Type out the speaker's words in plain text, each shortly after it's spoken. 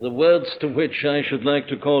The words to which I should like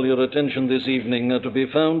to call your attention this evening are to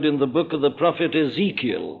be found in the book of the prophet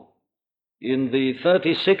Ezekiel, in the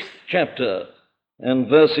 36th chapter, and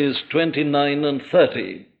verses 29 and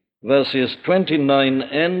 30. Verses 29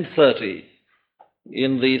 and 30.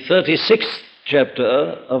 In the 36th chapter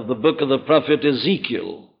of the book of the prophet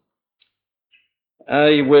Ezekiel.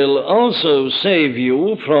 I will also save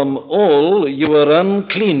you from all your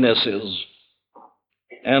uncleannesses,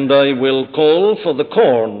 and I will call for the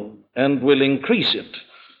corn, and will increase it,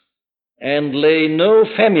 and lay no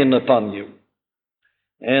famine upon you.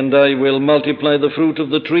 And I will multiply the fruit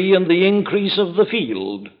of the tree and the increase of the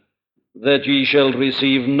field, that ye shall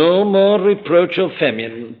receive no more reproach of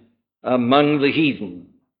famine among the heathen.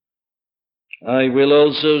 I will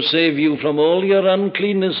also save you from all your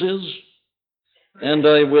uncleannesses, and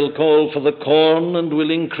I will call for the corn, and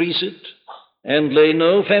will increase it, and lay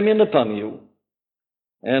no famine upon you.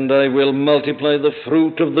 And I will multiply the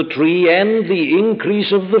fruit of the tree and the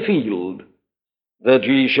increase of the field, that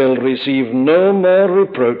ye shall receive no more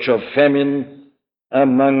reproach of famine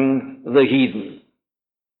among the heathen.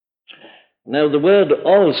 Now the word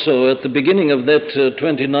also at the beginning of that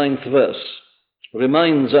 29th verse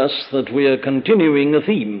reminds us that we are continuing a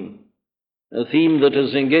theme that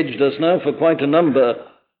has engaged us now for quite a number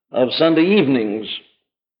of Sunday evenings.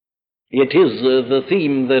 It is the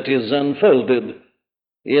theme that is unfolded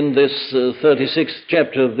in this 36th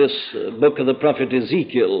chapter of this book of the prophet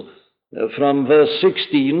Ezekiel, from verse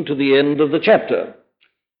 16 to the end of the chapter.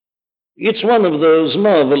 It's one of those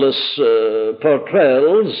marvelous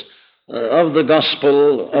portrayals of the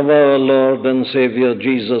gospel of our Lord and Savior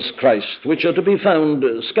Jesus Christ, which are to be found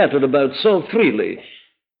scattered about so freely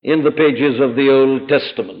in the pages of the Old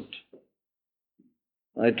Testament.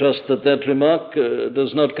 I trust that remark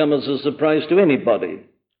does not come as a surprise to anybody.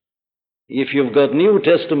 If you've got New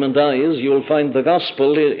Testament eyes, you'll find the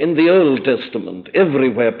gospel in the Old Testament,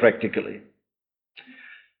 everywhere practically.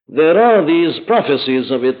 There are these prophecies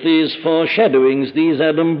of it, these foreshadowings, these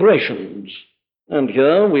adumbrations. And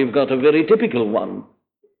here we've got a very typical one,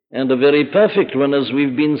 and a very perfect one, as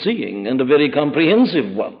we've been seeing, and a very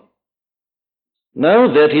comprehensive one. Now,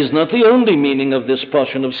 that is not the only meaning of this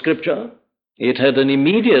portion of Scripture. It had an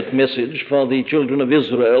immediate message for the children of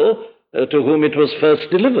Israel, to whom it was first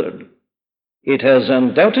delivered. It has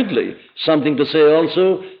undoubtedly something to say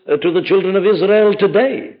also to the children of Israel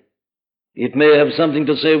today. It may have something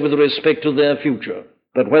to say with respect to their future,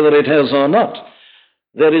 but whether it has or not,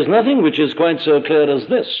 there is nothing which is quite so clear as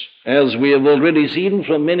this, as we have already seen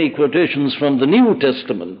from many quotations from the New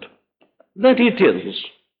Testament, that it is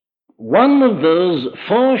one of those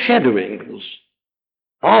foreshadowings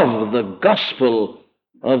of the gospel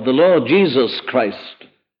of the Lord Jesus Christ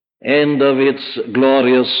and of its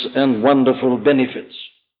glorious and wonderful benefits.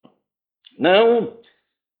 Now,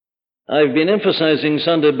 I've been emphasizing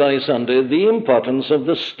Sunday by Sunday the importance of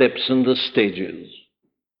the steps and the stages.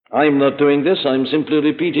 I'm not doing this, I'm simply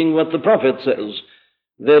repeating what the prophet says.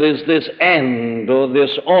 There is this and or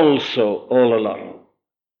this also all along.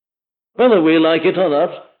 Whether we like it or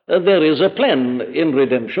not, there is a plan in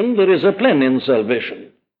redemption, there is a plan in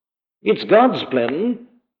salvation. It's God's plan,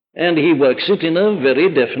 and He works it in a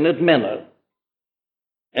very definite manner.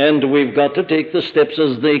 And we've got to take the steps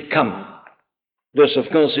as they come. This, of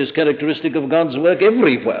course, is characteristic of God's work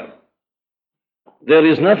everywhere. There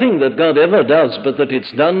is nothing that God ever does but that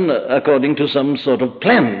it's done according to some sort of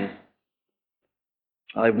plan.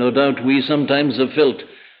 I've no doubt we sometimes have felt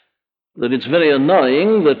that it's very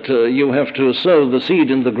annoying that you have to sow the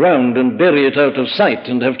seed in the ground and bury it out of sight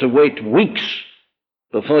and have to wait weeks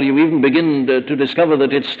before you even begin to discover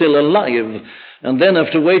that it's still alive, and then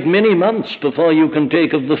have to wait many months before you can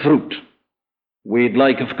take of the fruit. We'd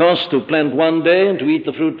like, of course, to plant one day and to eat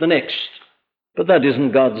the fruit the next, but that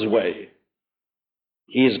isn't God's way.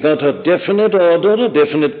 He's got a definite order, a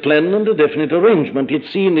definite plan, and a definite arrangement.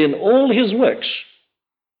 It's seen in all His works.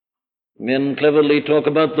 Men cleverly talk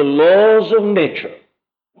about the laws of nature,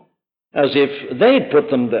 as if they'd put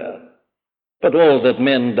them there. But all that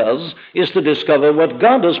man does is to discover what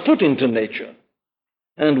God has put into nature.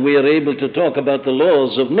 And we are able to talk about the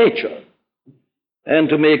laws of nature and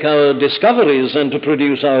to make our discoveries and to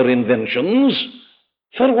produce our inventions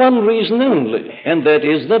for one reason only, and that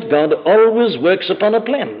is that God always works upon a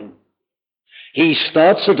plan. He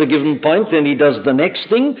starts at a given point, then He does the next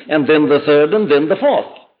thing, and then the third, and then the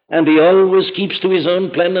fourth. And He always keeps to His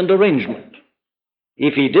own plan and arrangement.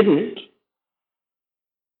 If He didn't,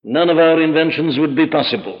 none of our inventions would be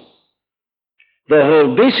possible. The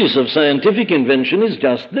whole basis of scientific invention is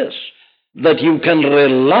just this, that you can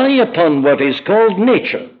rely upon what is called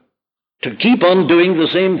nature to keep on doing the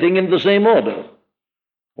same thing in the same order.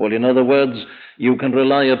 Well, in other words, you can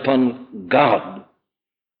rely upon God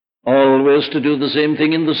always to do the same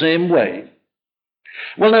thing in the same way.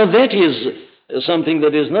 Well, now that is something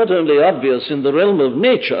that is not only obvious in the realm of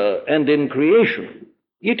nature and in creation,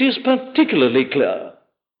 it is particularly clear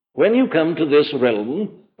when you come to this realm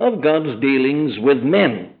of God's dealings with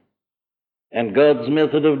men and God's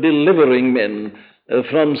method of delivering men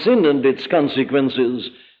from sin and its consequences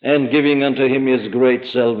and giving unto him his great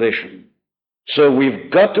salvation. So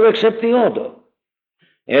we've got to accept the order,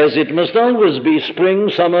 as it must always be spring,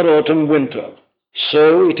 summer, autumn, winter.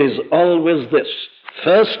 So it is always this.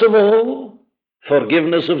 First of all,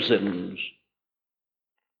 forgiveness of sins.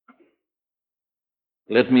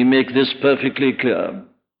 Let me make this perfectly clear.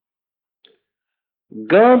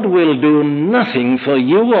 God will do nothing for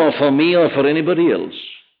you or for me or for anybody else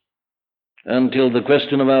until the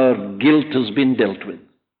question of our guilt has been dealt with.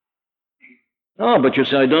 But you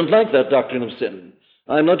say, I don't like that doctrine of sin.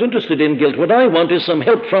 I'm not interested in guilt. What I want is some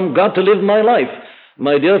help from God to live my life.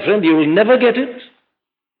 My dear friend, you will never get it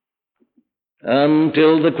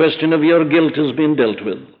until the question of your guilt has been dealt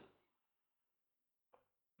with.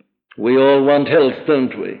 We all want health,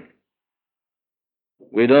 don't we?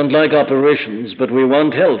 We don't like operations, but we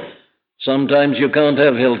want health. Sometimes you can't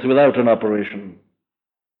have health without an operation.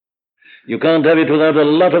 You can't have it without a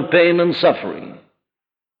lot of pain and suffering.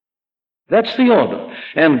 That's the order.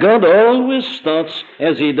 And God always starts,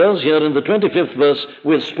 as he does here in the 25th verse,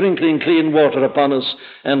 with sprinkling clean water upon us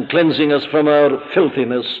and cleansing us from our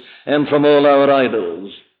filthiness and from all our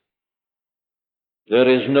idols. There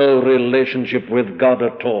is no relationship with God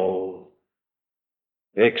at all,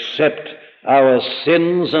 except our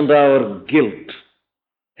sins and our guilt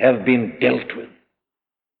have been dealt with.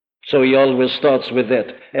 So he always starts with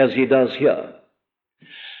that, as he does here.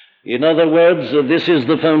 In other words, this is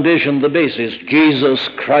the foundation, the basis, Jesus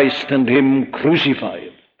Christ and him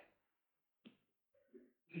crucified.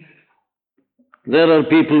 There are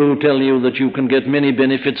people who tell you that you can get many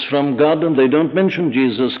benefits from God and they don't mention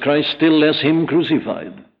Jesus Christ, still less him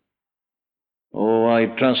crucified. Oh, I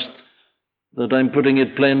trust that I'm putting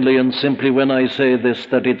it plainly and simply when I say this,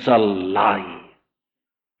 that it's a lie.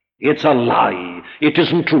 It's a lie. It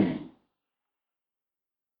isn't true.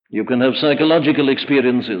 You can have psychological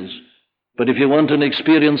experiences, but if you want an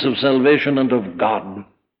experience of salvation and of God,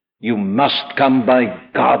 you must come by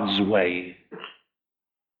God's way.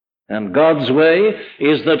 And God's way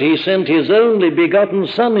is that he sent his only begotten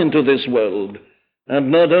Son into this world.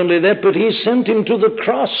 And not only that, but he sent him to the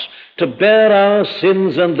cross to bear our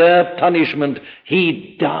sins and their punishment.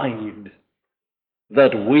 He died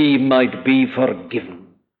that we might be forgiven.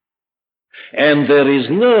 And there is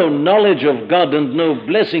no knowledge of God and no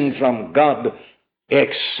blessing from God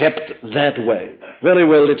except that way. Very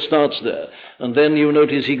well, it starts there. And then you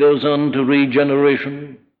notice he goes on to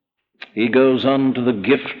regeneration. He goes on to the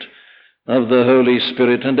gift of the Holy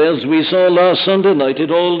Spirit. And as we saw last Sunday night,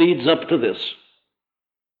 it all leads up to this: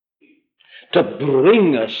 to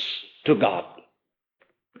bring us to God.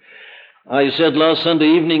 I said last Sunday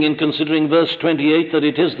evening in considering verse 28 that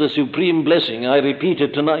it is the supreme blessing. I repeat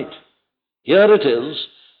it tonight. Here it is,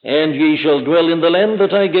 and ye shall dwell in the land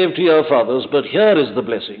that I gave to your fathers. But here is the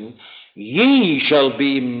blessing: ye shall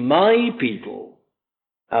be my people,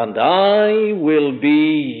 and I will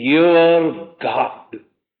be your God.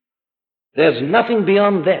 There's nothing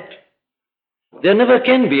beyond that. There never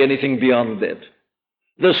can be anything beyond that.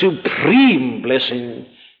 The supreme blessing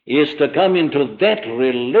is to come into that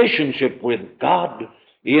relationship with God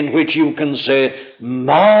in which you can say,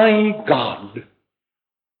 my God,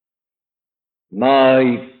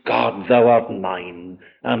 thou art mine,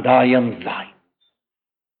 and I am thine.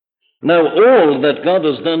 Now, all that God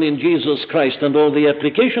has done in Jesus Christ and all the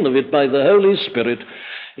application of it by the Holy Spirit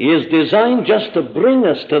is designed just to bring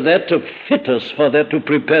us to that, to fit us for that, to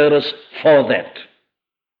prepare us for that.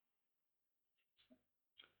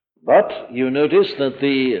 But you notice that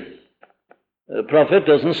the prophet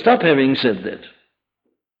doesn't stop having said that.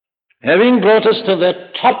 Having brought us to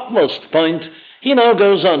that topmost point, he now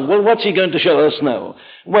goes on. Well, what's he going to show us now?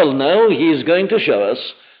 Well, now he's going to show us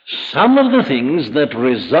some of the things that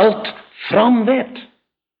result from that.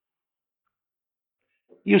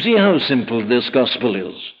 You see how simple this gospel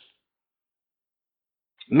is.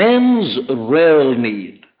 Man's real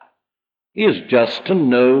need is just to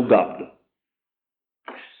know God.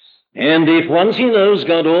 And if once he knows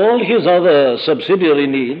God, all his other subsidiary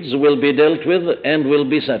needs will be dealt with and will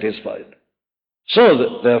be satisfied.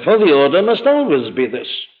 So, therefore, the order must always be this.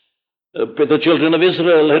 The children of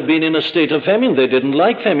Israel had been in a state of famine. They didn't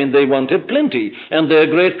like famine. They wanted plenty. And their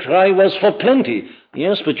great cry was for plenty.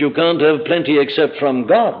 Yes, but you can't have plenty except from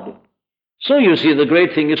God. So you see, the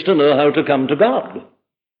great thing is to know how to come to God.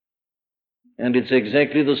 And it's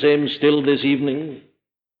exactly the same still this evening.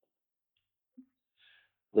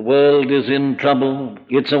 The world is in trouble.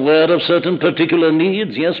 It's aware of certain particular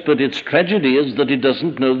needs, yes, but its tragedy is that it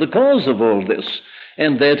doesn't know the cause of all this,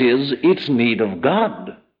 and that is its need of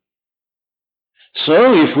God.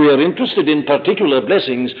 So if we are interested in particular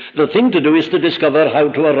blessings, the thing to do is to discover how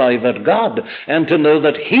to arrive at God and to know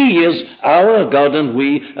that He is our God and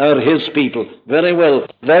we are His people. Very well,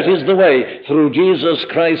 that is the way, through Jesus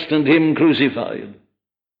Christ and Him crucified.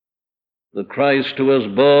 The Christ who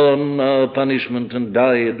has borne our punishment and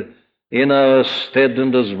died in our stead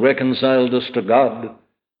and has reconciled us to God,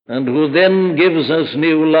 and who then gives us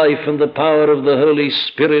new life and the power of the Holy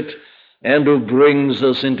Spirit, and who brings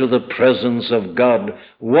us into the presence of God,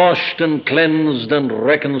 washed and cleansed and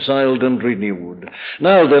reconciled and renewed.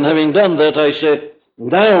 Now then, having done that, I say,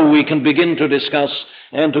 now we can begin to discuss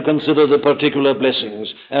and to consider the particular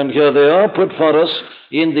blessings. And here they are put for us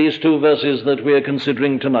in these two verses that we are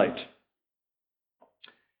considering tonight.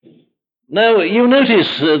 Now, you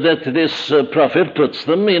notice that this prophet puts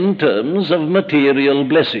them in terms of material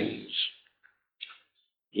blessings.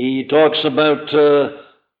 He talks about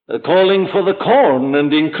calling for the corn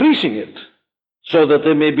and increasing it, so that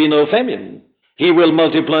there may be no famine. He will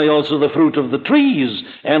multiply also the fruit of the trees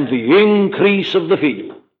and the increase of the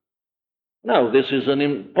field. Now, this is an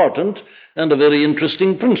important and a very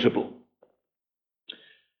interesting principle.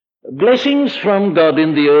 Blessings from God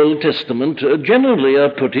in the Old Testament generally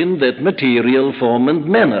are put in that material form and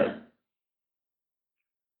manner.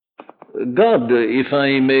 God, if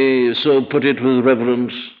I may so put it with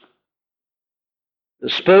reverence,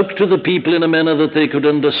 spoke to the people in a manner that they could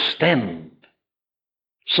understand.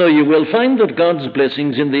 So you will find that God's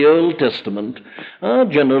blessings in the Old Testament are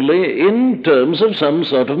generally in terms of some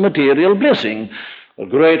sort of material blessing. A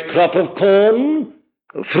great crop of corn,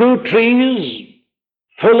 fruit trees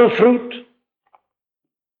full of fruit,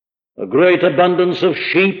 a great abundance of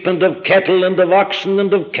sheep and of cattle and of oxen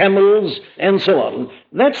and of camels, and so on.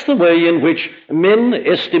 That's the way in which men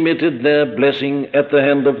estimated their blessing at the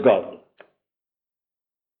hand of God.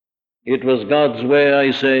 It was God's way,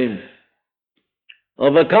 I say,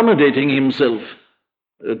 of accommodating Himself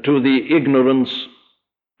to the ignorance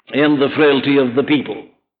and the frailty of the people.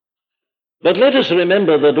 But let us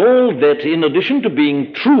remember that all that, in addition to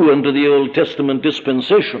being true under the Old Testament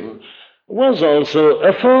dispensation, was also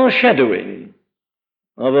a foreshadowing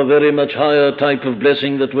of a very much higher type of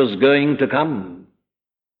blessing that was going to come.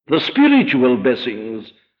 The spiritual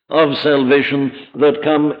blessings of salvation that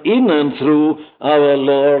come in and through our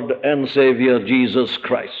Lord and Savior Jesus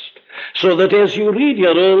Christ. So that as you read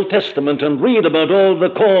your Old Testament and read about all the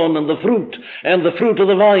corn and the fruit of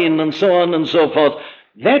the vine and so on and so forth,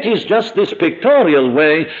 that is just this pictorial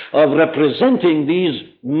way of representing these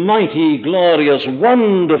mighty, glorious,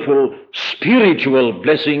 wonderful spiritual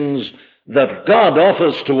blessings that God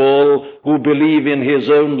offers to all who believe in His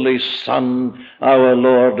only Son, our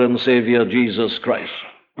Lord and Savior Jesus Christ.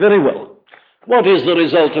 Very well. What is the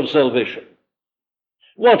result of salvation?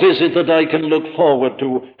 What is it that I can look forward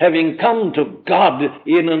to, having come to God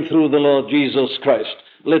in and through the Lord Jesus Christ?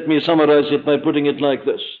 Let me summarize it by putting it like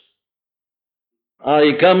this.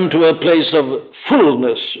 I come to a place of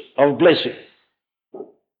fullness of blessing.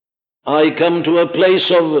 I come to a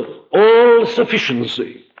place of all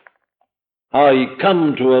sufficiency. I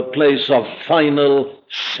come to a place of final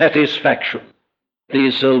satisfaction.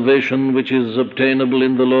 The salvation which is obtainable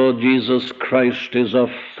in the Lord Jesus Christ is a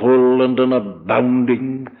full and an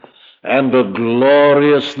abounding and a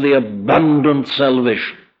gloriously abundant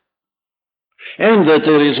salvation, and that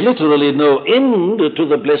there is literally no end to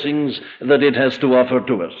the blessings that it has to offer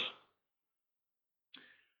to us.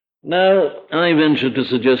 Now, I venture to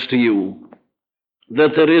suggest to you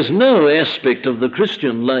that there is no aspect of the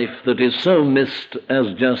Christian life that is so missed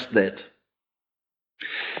as just that.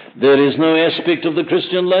 There is no aspect of the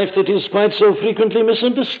Christian life that is quite so frequently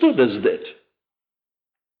misunderstood as that.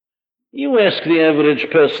 You ask the average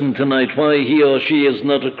person tonight why he or she is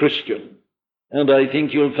not a Christian, and I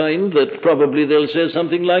think you'll find that probably they'll say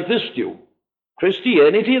something like this to you.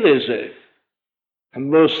 Christianity, they say.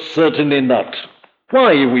 Most certainly not.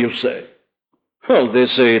 Why, will you say? Well, they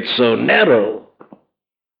say it's so narrow.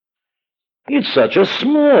 It's such a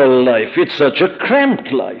small life. It's such a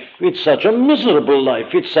cramped life. It's such a miserable life.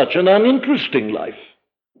 It's such an uninteresting life.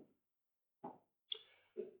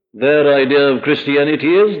 Their idea of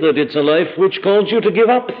Christianity is that it's a life which calls you to give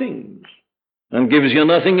up things and gives you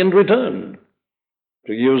nothing in return.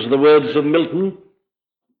 To use the words of Milton,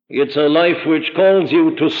 it's a life which calls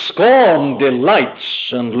you to scorn delights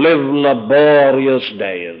and live laborious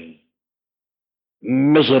days.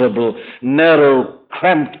 miserable, narrow,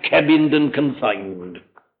 cramped, cabined, and confined,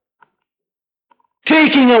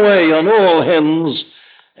 taking away on all hands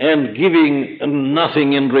and giving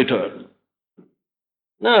nothing in return.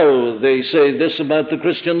 Now, they say this about the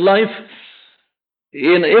Christian life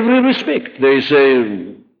in every respect. They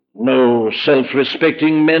say no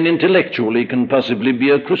self-respecting man intellectually can possibly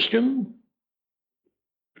be a Christian.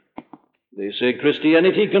 They say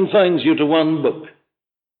Christianity confines you to one book,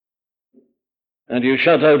 and you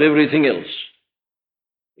shut out everything else.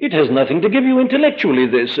 It has nothing to give you intellectually,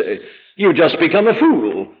 they say. You just become a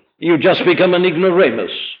fool. You just become an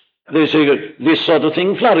ignoramus. They say this sort of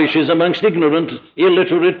thing flourishes amongst ignorant,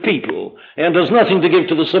 illiterate people and has nothing to give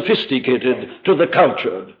to the sophisticated, to the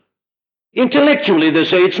cultured. Intellectually, they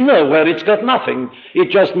say, it's nowhere, it's got nothing.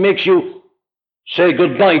 It just makes you say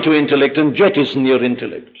goodbye to intellect and jettison your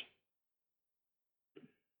intellect.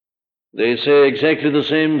 They say exactly the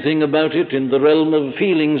same thing about it in the realm of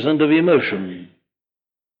feelings and of emotion.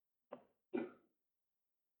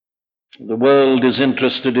 The world is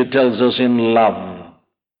interested, it tells us, in love,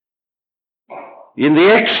 in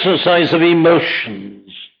the exercise of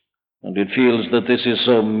emotions, and it feels that this is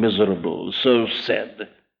so miserable, so sad,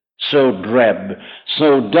 so drab,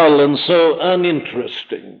 so dull, and so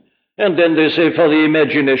uninteresting. And then they say, for the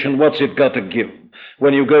imagination, what's it got to give?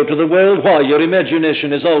 When you go to the world, why, your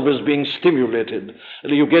imagination is always being stimulated.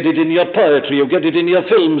 You get it in your poetry, you get it in your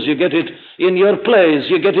films, you get it in your plays,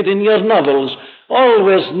 you get it in your novels.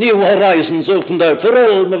 Always new horizons opened out, the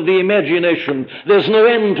realm of the imagination. There's no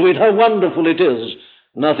end to it, how wonderful it is.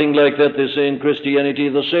 Nothing like that, they say in Christianity,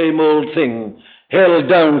 the same old thing, held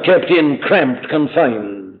down, kept in, cramped,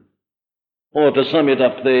 confined. Or to sum it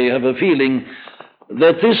up, they have a feeling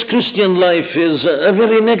that this Christian life is a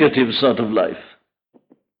very negative sort of life,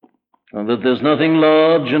 and that there's nothing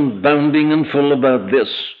large and bounding and full about this,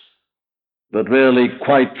 but really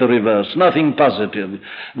quite the reverse, nothing positive,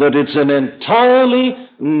 that it's an entirely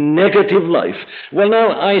negative life. Well,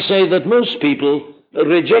 now, I say that most people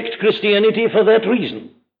reject Christianity for that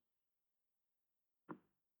reason.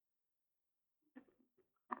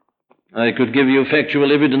 I could give you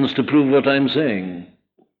factual evidence to prove what I'm saying.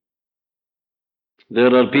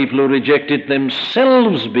 There are people who reject it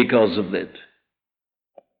themselves because of that.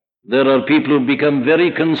 There are people who become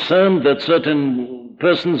very concerned that certain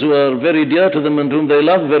persons who are very dear to them and whom they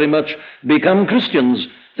love very much become Christians.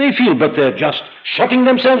 They feel, but they're just shutting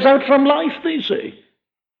themselves out from life, they say.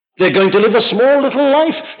 They're going to live a small little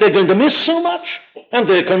life. They're going to miss so much. And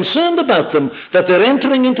they're concerned about them, that they're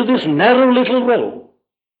entering into this narrow little realm.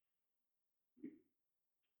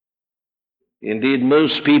 Indeed,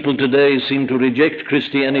 most people today seem to reject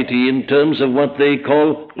Christianity in terms of what they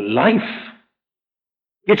call life.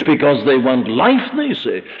 It's because they want life, they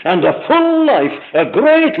say, and a full life, a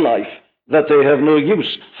great life, that they have no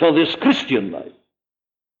use for this Christian life.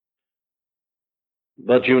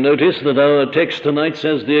 But you notice that our text tonight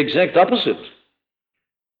says the exact opposite.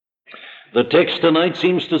 The text tonight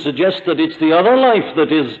seems to suggest that it's the other life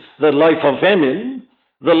that is the life of famine,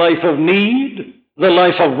 the life of need, the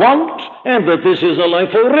life of want, and that this is a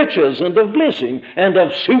life of riches and of blessing and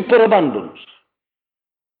of superabundance.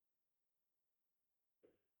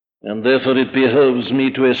 And therefore it behoves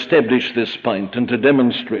me to establish this point and to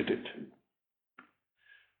demonstrate it.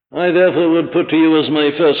 I therefore would put to you as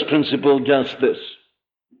my first principle just this.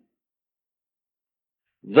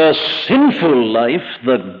 The sinful life,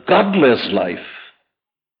 the godless life,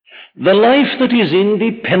 the life that is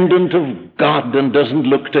independent of God and doesn't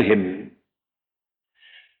look to Him,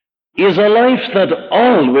 is a life that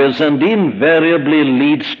always and invariably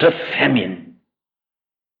leads to famine.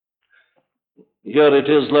 Here it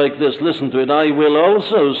is like this, listen to it. I will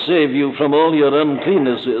also save you from all your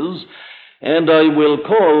uncleannesses, and I will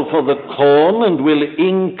call for the corn, and will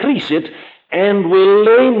increase it, and will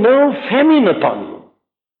lay no famine upon you.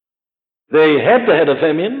 They had had a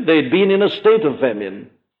famine, they'd been in a state of famine.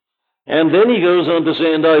 And then he goes on to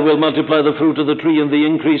say, and I will multiply the fruit of the tree and the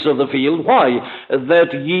increase of the field. Why?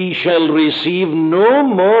 That ye shall receive no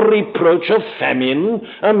more reproach of famine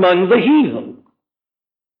among the heathen.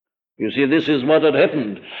 You see, this is what had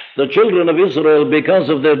happened. The children of Israel, because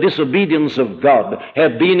of their disobedience of God,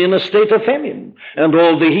 had been in a state of famine. And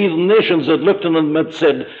all the heathen nations had looked at them and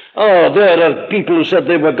said, oh, there are people who said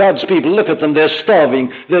they were God's people. Look at them, they're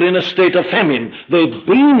starving. They're in a state of famine. They've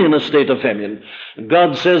been in a state of famine.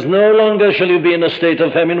 God says, no longer shall you be in a state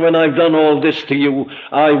of famine when I've done all this to you.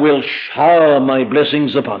 I will shower my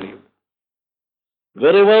blessings upon you.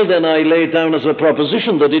 Very well, then I lay it down as a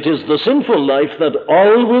proposition that it is the sinful life that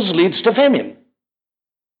always leads to famine.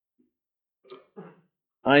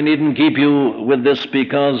 I needn't keep you with this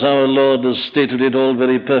because our Lord has stated it all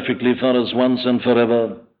very perfectly for us once and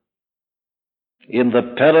forever. In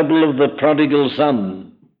the parable of the prodigal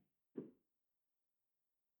son,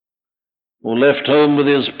 who left home with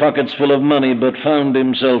his pockets full of money but found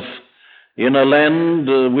himself in a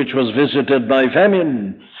land which was visited by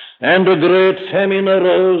famine, and a great famine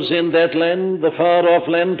arose in that land, the far-off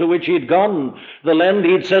land to which he'd gone, the land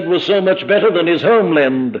he'd said was so much better than his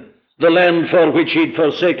homeland, the land for which he'd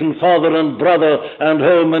forsaken father and brother and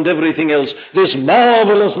home and everything else, this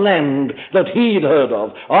marvelous land that he'd heard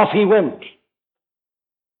of. Off he went.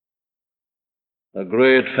 A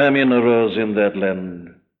great famine arose in that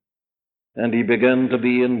land, and he began to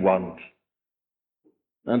be in want,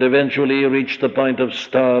 and eventually he reached the point of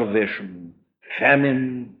starvation,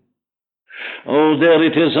 famine. Oh, there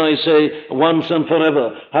it is, I say, once and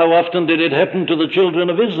forever. How often did it happen to the children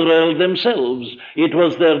of Israel themselves? It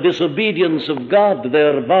was their disobedience of God,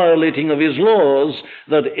 their violating of his laws,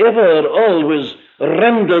 that ever, always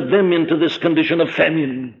rendered them into this condition of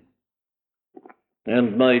famine.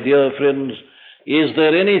 And my dear friends, is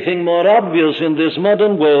there anything more obvious in this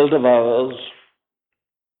modern world of ours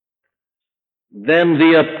than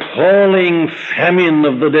the appalling famine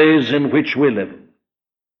of the days in which we live?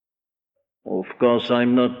 Of course,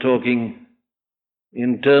 I'm not talking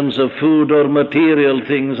in terms of food or material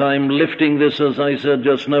things. I'm lifting this, as I said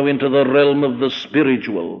just now, into the realm of the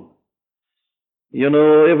spiritual. You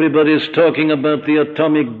know, everybody's talking about the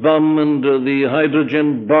atomic bomb and the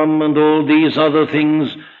hydrogen bomb and all these other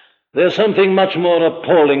things. There's something much more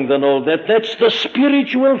appalling than all that. That's the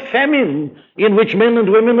spiritual famine in which men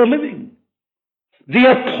and women are living. The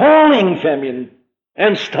appalling famine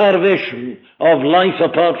and starvation of life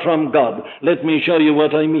apart from God. Let me show you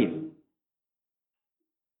what I mean.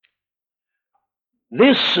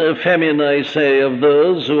 This famine, I say, of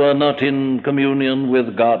those who are not in communion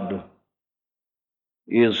with God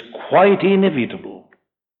is quite inevitable.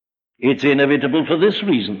 It's inevitable for this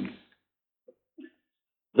reason.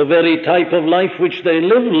 The very type of life which they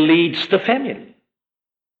live leads to famine.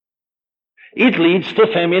 It leads to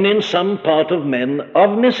famine in some part of men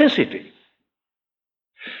of necessity.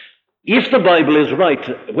 If the Bible is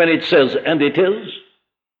right when it says, and it is,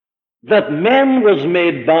 that man was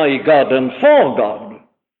made by God and for God,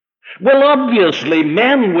 well, obviously,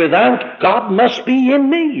 man without God must be in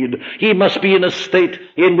need. He must be in a state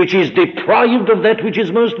in which he's deprived of that which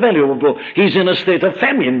is most valuable. He's in a state of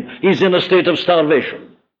famine. He's in a state of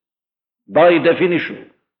starvation, by definition.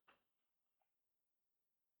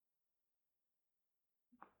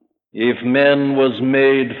 If man was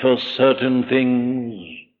made for certain things,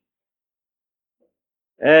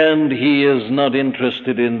 and he is not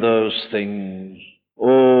interested in those things,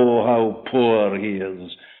 oh, how poor he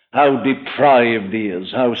is, how deprived he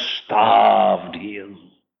is, how starved he is.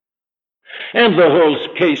 And the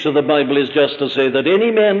whole case of the Bible is just to say that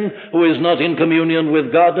any man who is not in communion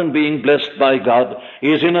with God and being blessed by God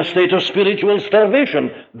is in a state of spiritual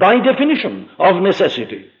starvation, by definition, of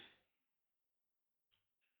necessity.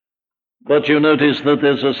 But you notice that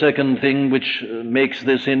there's a second thing which makes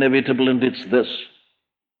this inevitable, and it's this: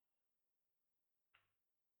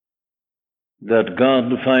 that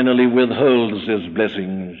God finally withholds his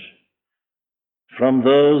blessings from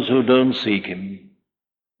those who don't seek him.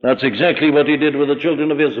 That's exactly what he did with the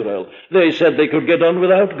children of Israel. They said they could get on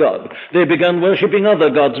without God. They began worshipping other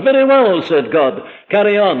gods. Very well, said God,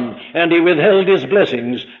 carry on. And he withheld his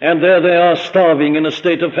blessings, and there they are starving in a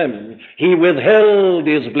state of famine. He withheld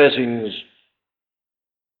his blessings.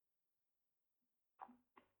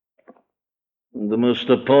 The most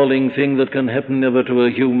appalling thing that can happen ever to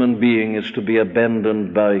a human being is to be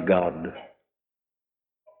abandoned by God.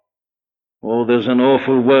 Oh, there's an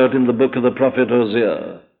awful word in the book of the prophet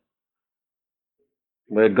Hosea,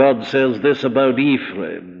 where God says this about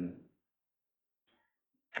Ephraim.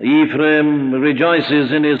 Ephraim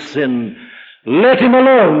rejoices in his sin. Let him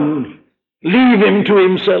alone. Leave him to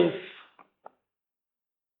himself.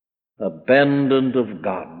 Abandoned of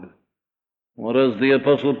God. Or as the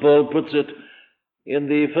Apostle Paul puts it in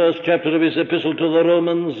the first chapter of his epistle to the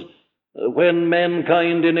Romans, when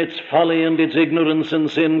mankind in its folly and its ignorance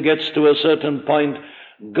and sin gets to a certain point,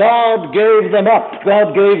 God gave them up.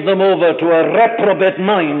 God gave them over to a reprobate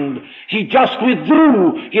mind. He just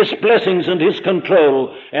withdrew his blessings and his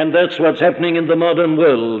control. And that's what's happening in the modern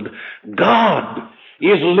world. God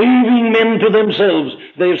is leaving men to themselves.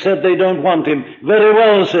 They've said they don't want him. Very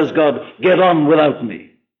well, says God, get on without me.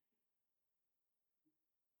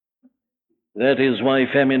 That is why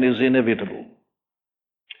famine is inevitable.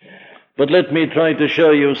 But let me try to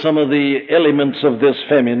show you some of the elements of this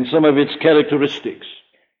famine, some of its characteristics.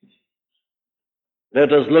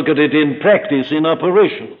 Let us look at it in practice, in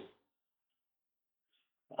operation.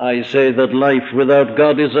 I say that life without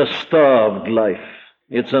God is a starved life.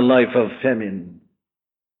 It's a life of famine.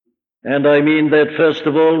 And I mean that, first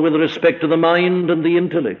of all, with respect to the mind and the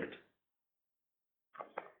intellect.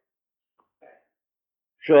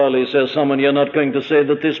 Surely, says someone, you're not going to say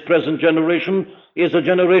that this present generation is a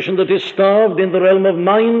generation that is starved in the realm of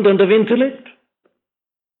mind and of intellect?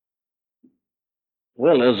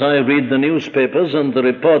 Well, as I read the newspapers and the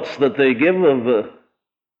reports that they give of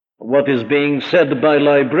what is being said by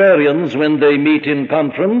librarians when they meet in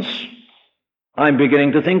conference, I'm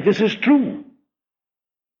beginning to think this is true.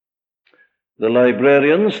 The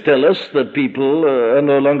librarians tell us that people are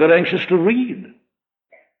no longer anxious to read.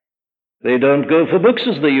 They don't go for books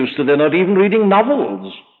as they used to. They're not even reading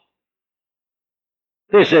novels.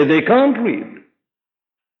 They say they can't read.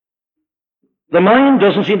 The mind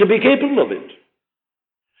doesn't seem to be capable of it.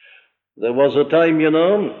 There was a time,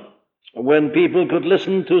 when people could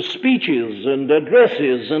listen to speeches and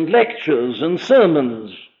addresses and lectures and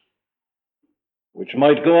sermons, which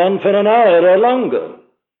might go on for an hour or longer.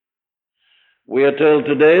 We are told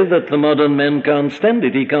today that the modern man can't stand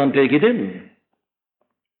it. He can't take it in.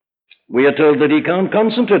 We are told that he can't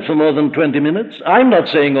concentrate for more than 20 minutes. I'm not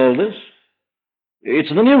saying all this. It's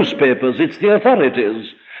the newspapers, it's the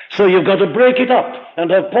authorities. So you've got to break it up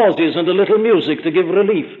and have pauses and a little music to give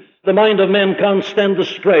relief. The mind of man can't stand the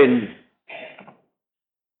strain.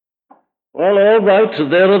 Well, all right,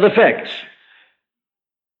 there are the facts.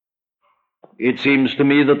 It seems to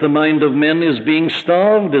me that the mind of men is being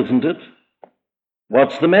starved, isn't it?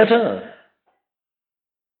 What's the matter?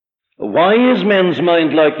 Why is men's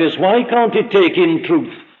mind like this? Why can't it take in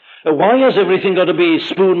truth? Why has everything got to be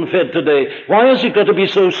spoon-fed today? Why has it got to be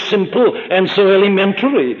so simple and so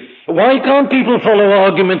elementary? Why can't people follow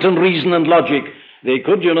argument and reason and logic? They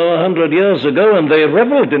could, 100 years ago, and they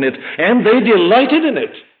reveled in it, and they delighted in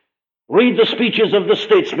it. Read the speeches of the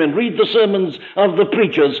statesmen, read the sermons of the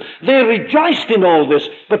preachers. They rejoiced in all this.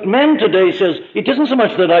 But man today says, it isn't so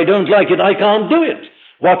much that I don't like it, I can't do it.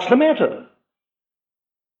 What's the matter?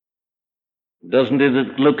 Doesn't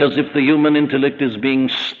it look as if the human intellect is being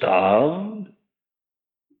starved?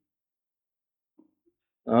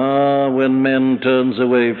 When man turns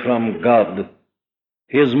away from God,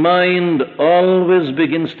 his mind always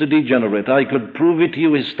begins to degenerate. I could prove it to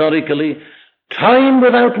you historically, time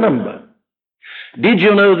without number. Did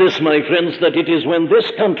you know this, my friends, that it is when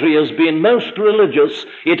this country has been most religious,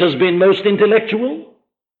 it has been most intellectual?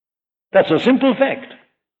 That's a simple fact.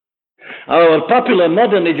 Our popular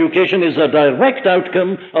modern education is a direct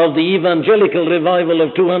outcome of the evangelical revival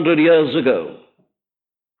of 200 years ago.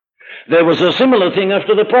 There was a similar thing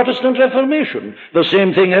after the Protestant Reformation. The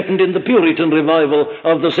same thing happened in the Puritan revival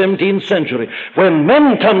of the 17th century. When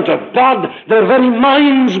men come to God, their very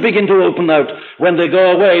minds begin to open out when they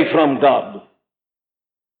go away from God.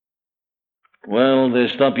 Well, they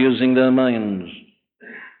stop using their minds.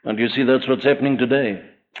 And you see, that's what's happening today.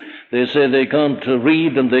 They say they can't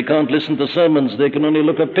read and they can't listen to sermons. They can only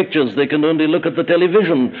look at pictures. They can only look at the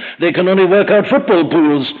television. They can only work out football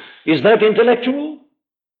pools. Is that intellectual?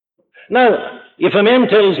 Now, if a man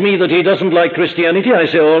tells me that he doesn't like Christianity, I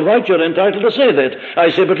say, all right, you're entitled to say that. I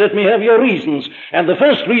say, but let me have your reasons. And the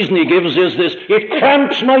first reason he gives is this: it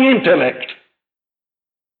cramps my intellect.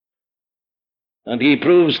 And he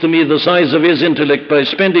proves to me the size of his intellect by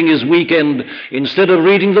spending his weekend, instead of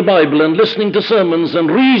reading the Bible and listening to sermons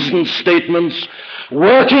and reasoned statements,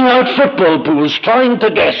 working out football pools, trying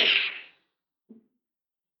to guess.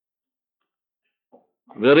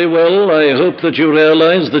 Very well, I hope that you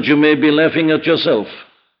realize that you may be laughing at yourself.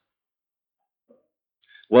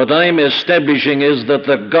 What I'm establishing is that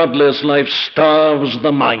the godless life starves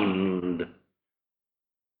the mind,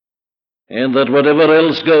 and that whatever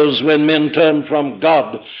else goes when men turn from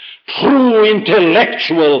God, true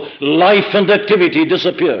intellectual life and activity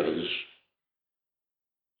disappears.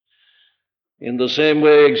 In the same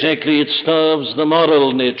way, exactly, it starves the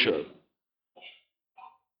moral nature.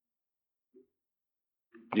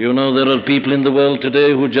 Do you know there are people in the world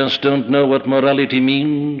today who just don't know what morality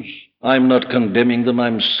means? I'm not condemning them,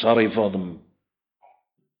 I'm sorry for them.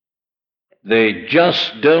 They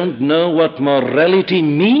just don't know what morality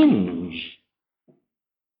means.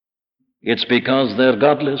 It's because they're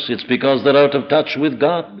godless. It's because they're out of touch with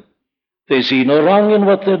God. They see no wrong in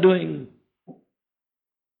what they're doing.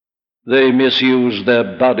 They misuse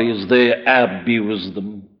their bodies. They abuse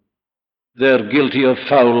them. They're guilty of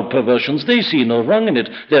foul perversions. They see no wrong in it.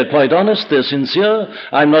 They're quite honest. They're sincere.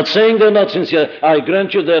 I'm not saying they're not sincere. I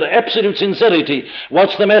grant you their absolute sincerity.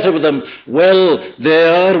 What's the matter with them? Well, they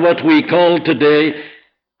are what we call today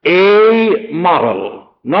amoral.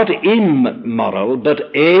 Not immoral,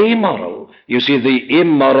 but amoral. You see, the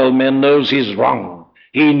immoral man knows he's wrong.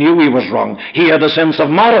 He knew he was wrong. He had a sense of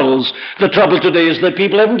morals. The trouble today is that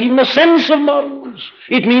people haven't even a sense of morals.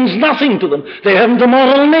 It means nothing to them. They haven't a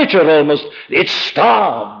moral nature almost. It's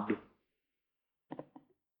starved.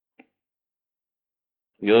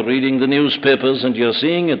 You're reading the newspapers and you're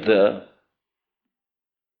seeing it there.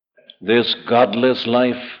 This godless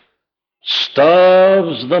life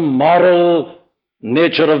starves the moral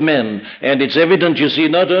nature of men. And it's evident, you see,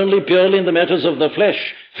 not only purely in the matters of the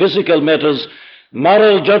flesh, physical matters.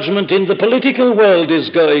 Moral judgment in the political world is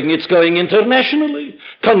going. It's going internationally.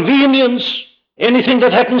 Convenience, anything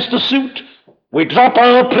that happens to suit. We drop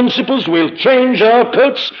our principles, we'll change our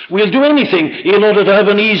coats, we'll do anything in order to have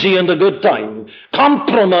an easy and a good time.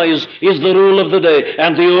 Compromise is the rule of the day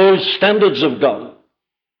and the old standards of God.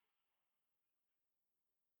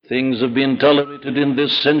 Things have been tolerated in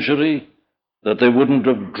this century that they wouldn't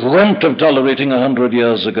have dreamt of tolerating 100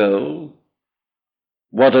 years ago.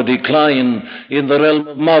 What a decline in the realm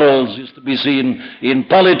of morals is to be seen in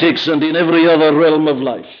politics and in every other realm of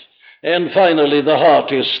life. And finally, the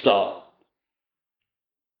heart is starved.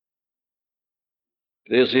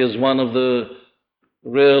 This is one of the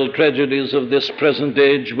real tragedies of this present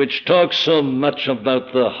age, which talks so much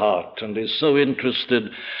about the heart and is so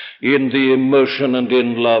interested in the emotion and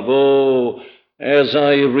in love. Oh, as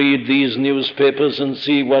I read these newspapers and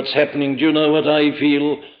see what's happening, do you know what I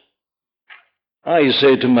feel? I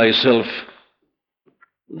say to myself,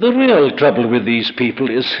 the real trouble with these people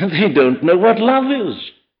is they don't know what love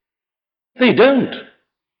is. They don't.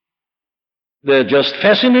 They're just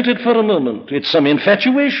fascinated for a moment. It's some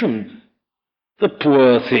infatuation. The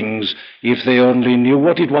poor things, if they only knew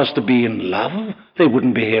what it was to be in love, they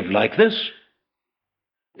wouldn't behave like this.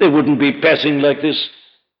 They wouldn't be passing like this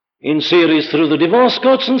in series through the divorce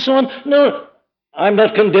courts and so on. No, I'm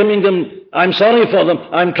not condemning them. I'm sorry for them.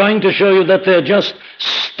 I'm trying to show you that they're just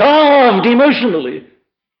starved emotionally.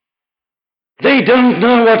 They don't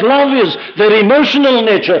know what love is. Their emotional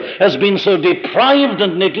nature has been so deprived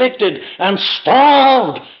and neglected and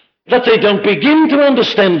starved that they don't begin to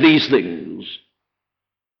understand these things.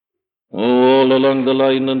 Oh, all along the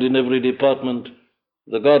line and in every department,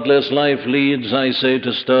 the godless life leads, I say,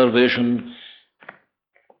 to starvation.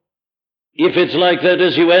 If it's like that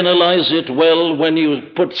as you analyze it, well, when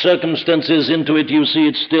you put circumstances into it, you see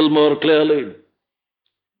it still more clearly.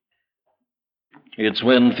 It's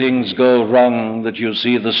when things go wrong that you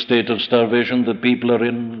see the state of starvation that people are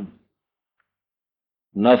in.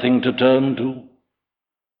 Nothing to turn to,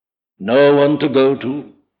 no one to go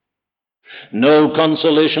to, no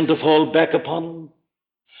consolation to fall back upon,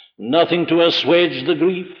 nothing to assuage the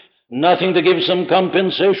grief, nothing to give some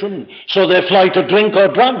compensation. So they fly to drink or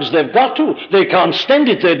drugs. They've got to. They can't stand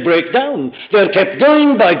it. They'd break down. They're kept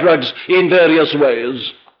going by drugs in various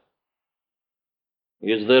ways.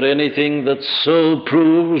 Is there anything that so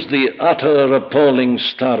proves the utter appalling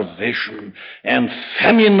starvation and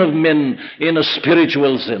famine of men in a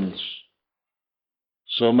spiritual sense?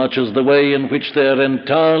 So much as the way in which they are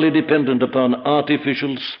entirely dependent upon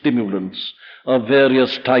artificial stimulants of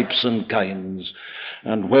various types and kinds.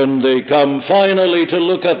 And when they come finally to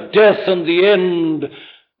look at death and the end,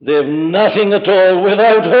 they've nothing at all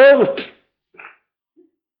without hope.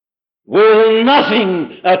 With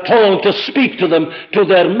nothing at all to speak to them, to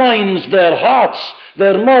their minds, their hearts,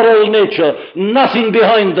 their moral nature, nothing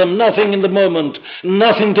behind them, nothing in the moment,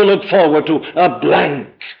 nothing to look forward to, a blank.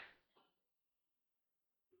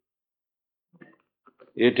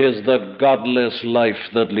 It is the godless life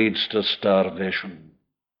that leads to starvation.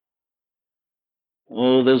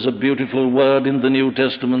 Oh, there's a beautiful word in the New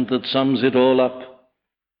Testament that sums it all up.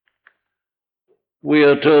 We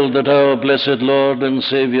are told that our blessed Lord and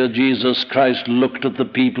Savior Jesus Christ looked at the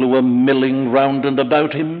people who were milling round and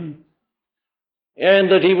about him,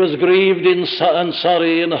 and that he was grieved and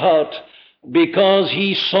sorry in heart, because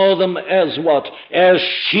he saw them as what? As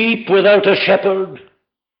sheep without a shepherd.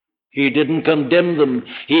 He didn't condemn them.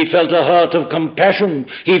 He felt a heart of compassion.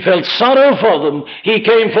 He felt sorrow for them. He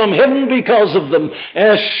came from heaven because of them,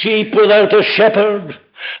 as sheep without a shepherd.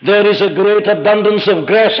 There is a great abundance of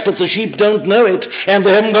grass, but the sheep don't know it, and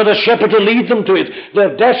they haven't got a shepherd to lead them to it.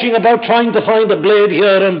 They're dashing about trying to find a blade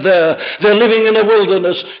here and there. They're living in a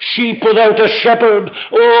wilderness, sheep without a shepherd.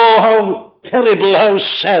 Oh, how terrible, how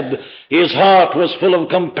sad. His heart was full of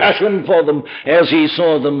compassion for them as he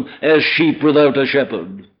saw them as sheep without a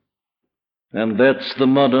shepherd. And that's the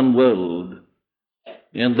modern world.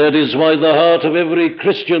 And that is why the heart of every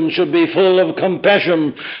Christian should be full of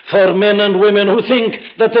compassion for men and women who think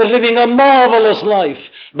that they're living a marvelous life,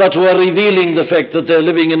 but who are revealing the fact that they're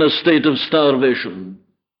living in a state of starvation,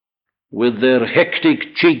 with their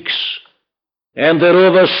hectic cheeks and their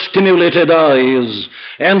overstimulated eyes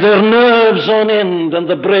and their nerves on end and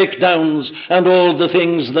the breakdowns and all the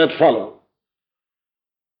things that follow.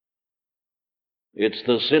 It's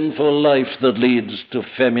the sinful life that leads to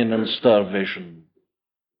famine and starvation.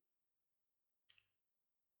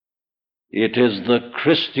 It is the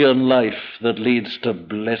Christian life that leads to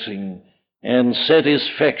blessing and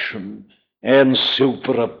satisfaction and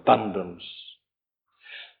superabundance.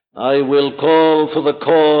 I will call for the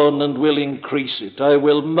corn and will increase it. I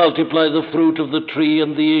will multiply the fruit of the tree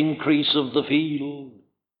and the increase of the field.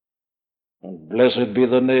 And blessed be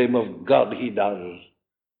the name of God, he does.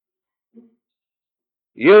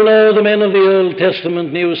 You know, the men of the Old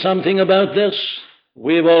Testament knew something about this.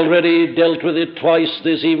 We've already dealt with it twice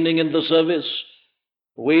this evening in the service.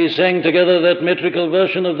 We sang together that metrical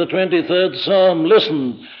version of the 23rd Psalm.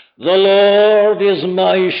 Listen, the Lord is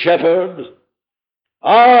my shepherd.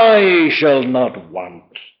 I shall not want.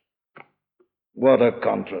 What a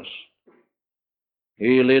contrast.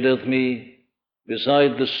 He leadeth me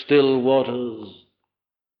beside the still waters,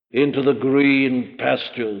 into the green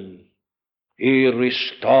pastures. He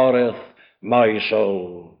restoreth my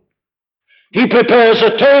soul. He prepares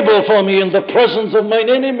a table for me in the presence of mine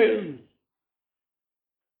enemies.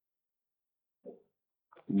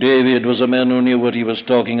 David was a man who knew what he was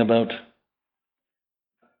talking about.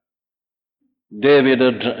 David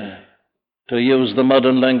had, to use the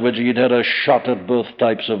modern language, he'd had a shot at both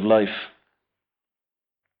types of life.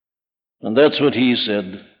 And that's what he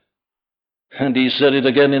said. And he said it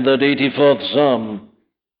again in that 84th Psalm.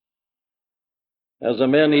 As a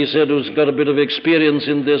man, he said, who's got a bit of experience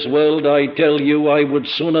in this world, I tell you, I would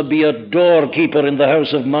sooner be a doorkeeper in the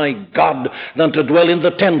house of my God than to dwell in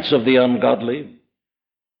the tents of the ungodly.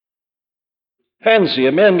 Fancy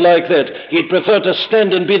a man like that. He'd prefer to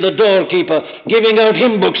stand and be the doorkeeper, giving out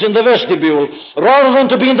hymn books in the vestibule, rather than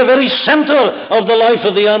to be in the very center of the life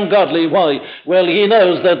of the ungodly. Why? Well, he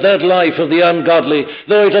knows that that life of the ungodly,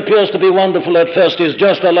 though it appears to be wonderful at first, is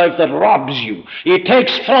just a life that robs you. It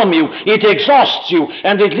takes from you, it exhausts you,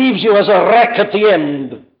 and it leaves you as a wreck at the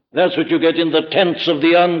end. That's what you get in the tents of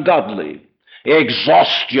the ungodly.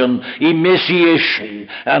 Exhaustion, emaciation,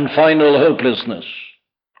 and final hopelessness.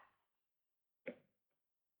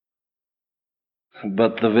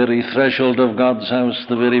 But the very threshold of God's house,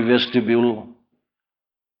 the very vestibule,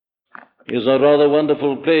 is a rather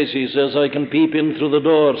wonderful place. He says, I can peep in through the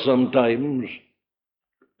door sometimes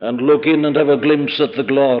and look in and have a glimpse at the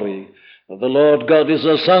glory. The Lord God is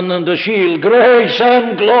a sun and a shield, grace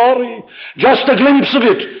and glory. Just a glimpse of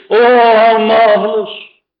it. Oh, how marvelous.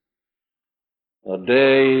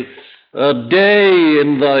 A day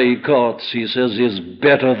in thy courts, he says, is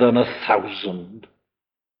better than 1,000.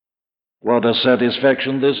 What a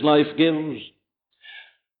satisfaction this life gives.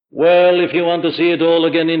 Well, if you want to see it all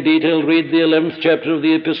again in detail, read the 11th chapter of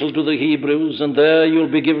the Epistle to the Hebrews, and there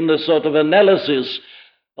you'll be given a sort of analysis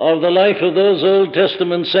of the life of those Old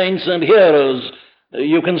Testament saints and heroes.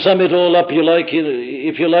 You can sum it all up,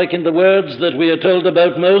 if you like, in the words that we are told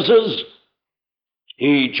about Moses.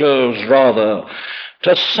 He chose rather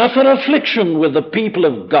to suffer affliction with the people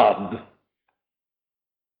of God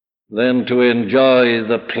than to enjoy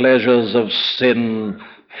the pleasures of sin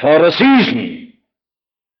for a season.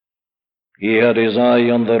 He had his eye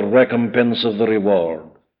on the recompense of the reward.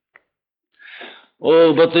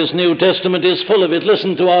 Oh, but this New Testament is full of it.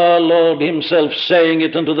 Listen to our Lord himself saying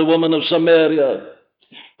it unto the woman of Samaria.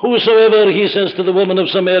 Whosoever, he says to the woman of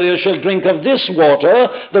Samaria, shall drink of this water,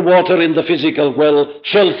 the water in the physical well,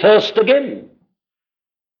 shall thirst again.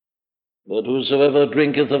 But whosoever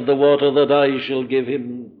drinketh of the water that I shall give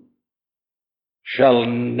him shall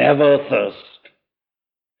never thirst.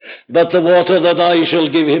 But the water that I shall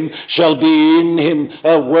give him shall be in him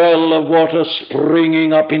a well of water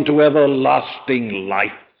springing up into everlasting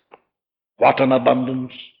life. What an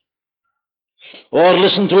abundance. Or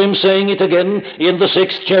listen to him saying it again in the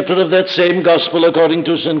 6th chapter of that same gospel according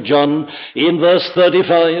to St. John, in verse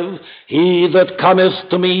 35, He that cometh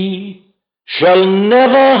to me shall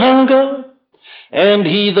never hunger, and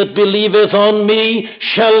he that believeth on me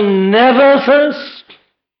shall never thirst.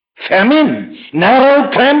 Famine,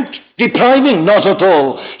 narrow, cramped, depriving, not at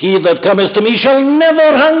all. He that cometh to me shall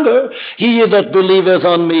never hunger. He that believeth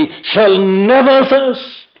on me shall never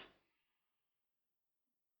thirst.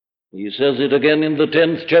 He says it again in the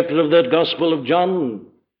 10th chapter of that Gospel of John.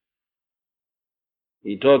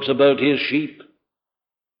 He talks about his sheep.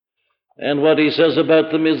 And what he says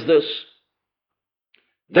about them is this: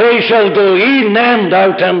 they shall go in and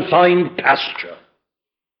out and find pasture.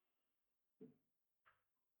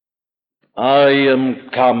 I am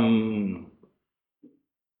come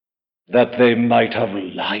that they might have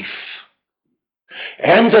life,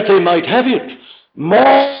 and that they might have it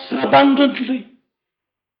more abundantly.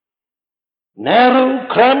 Narrow,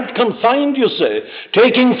 cramped, confined, you say,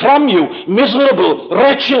 taking from you, miserable,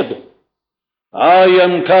 wretched. I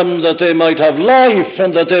am come that they might have life,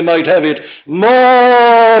 and that they might have it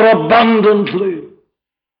more abundantly.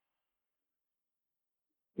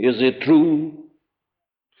 Is it true?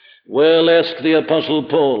 Well, ask the Apostle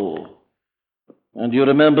Paul. And you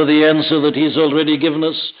remember the answer that he's already given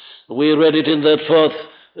us? We read it in that fourth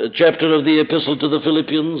chapter of the Epistle to the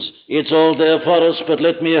Philippians. It's all there for us, but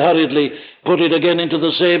let me hurriedly put it again into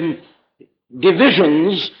the same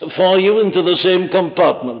divisions for you, into the same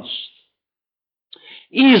compartments.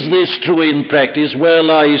 Is this true in practice?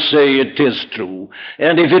 Well, I say it is true.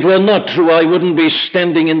 And if it were not true, I wouldn't be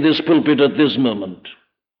standing in this pulpit at this moment.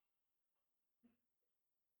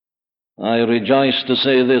 I rejoice to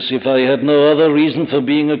say this. If I had no other reason for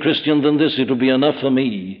being a Christian than this, it would be enough for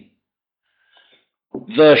me.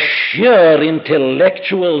 The sheer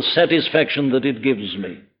intellectual satisfaction that it gives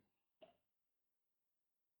me.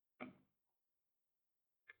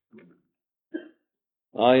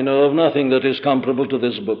 I know of nothing that is comparable to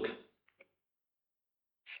this book.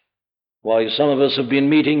 Why, some of us have been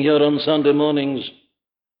meeting here on Sunday mornings.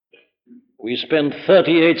 We spent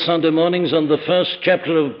 38 Sunday mornings on the first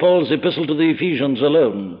chapter of Paul's epistle to the Ephesians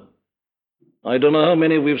alone. I don't know how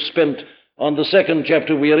many we've spent on the second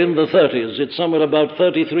chapter. We are in the 30s. It's somewhere about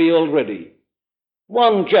 33 already.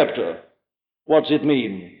 One chapter. What's it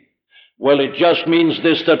mean? Well, it just means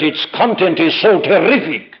this, that its content is so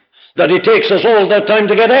terrific that it takes us all that time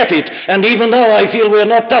to get at it. And even now I feel we're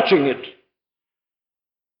not touching it.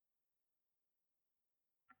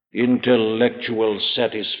 Intellectual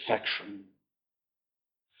satisfaction.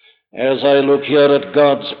 As I look here at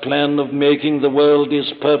God's plan of making the world His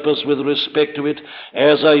purpose with respect to it,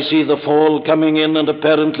 as I see the fall coming in and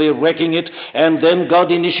apparently wrecking it, and then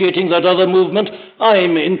God initiating that other movement,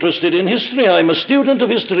 I'm interested in history. I'm a student of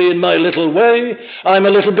history in my little way. I'm a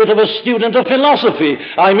little bit of a student of philosophy.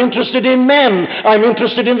 I'm interested in men. I'm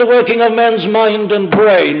interested in the working of man's mind and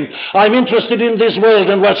brain. I'm interested in this world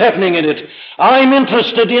and what's happening in it. I'm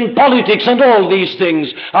interested in politics and all these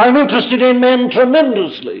things. I'm interested in men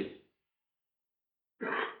tremendously.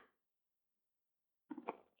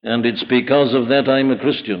 And it's because of that I'm a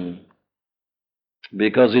Christian.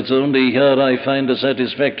 Because it's only here I find a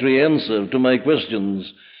satisfactory answer to my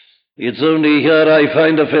questions. It's only here I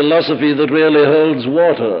find a philosophy that really holds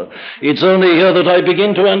water. It's only here that I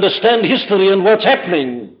begin to understand history and what's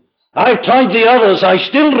happening. I've tried the others, I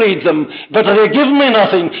still read them, but they give me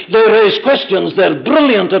nothing. They raise questions, they're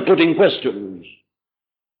brilliant at putting questions.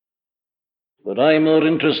 But I'm more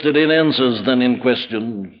interested in answers than in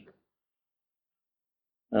questions.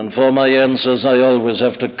 And for my answers, I always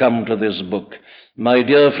have to come to this book. My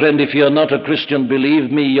dear friend, if you're not a Christian, believe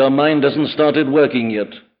me, your mind hasn't started working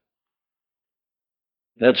yet.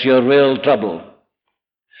 That's your real trouble.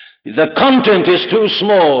 The content is too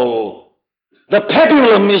small. The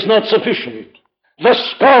pabulum is not sufficient. The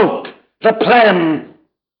spoke, the plan,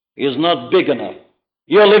 is not big enough.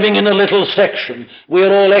 You're living in a little section.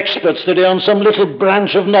 We're all experts today on some little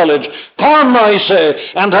branch of knowledge. Come, I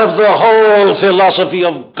say, and have the whole philosophy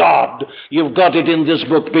of God. You've got it in this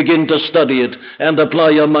book. Begin to study it and apply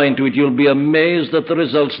your mind to it. You'll be amazed at the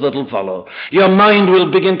results that'll follow. Your mind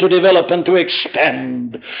will begin to develop and to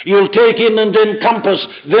expand. You'll take in and encompass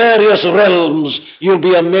various realms. You'll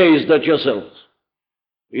be amazed at yourself.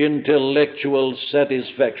 Intellectual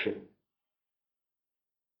satisfaction.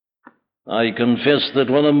 I confess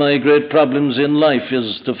that one of my great problems in life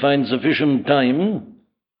is to find sufficient time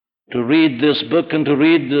to read this book and to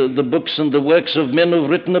read the books and the works of men who've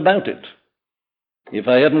written about it. If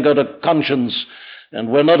I hadn't got a conscience and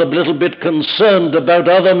were not a little bit concerned about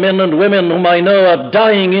other men and women whom I know are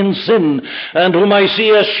dying in sin and whom I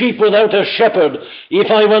see as sheep without a shepherd, if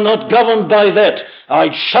I were not governed by that,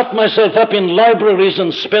 I'd shut myself up in libraries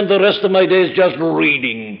and spend the rest of my days just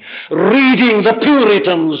reading the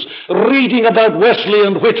Puritans, reading about Wesley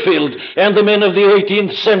and Whitefield and the men of the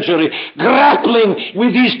 18th century, grappling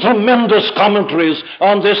with these tremendous commentaries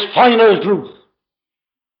on this final truth.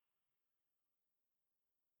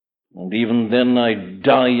 And even then I'd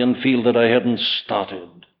die and feel that I hadn't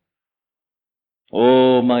started.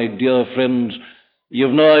 Oh, my dear friends,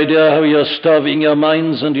 you've no idea how you're starving your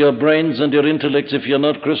minds and your brains and your intellects if you're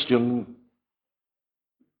not Christian.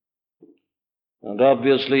 And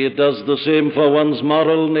obviously it does the same for one's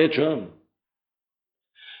moral nature.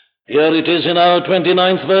 Here it is in our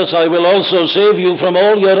 29th verse, I will also save you from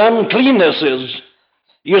all your uncleannesses.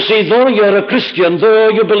 You see, though you're a Christian, though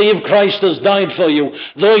you believe Christ has died for you,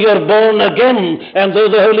 though you're born again, and though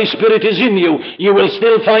the Holy Spirit is in you, you will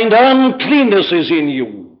still find uncleanness is in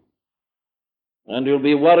you. And you'll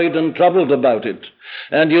be worried and troubled about it.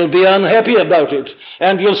 And you'll be unhappy about it.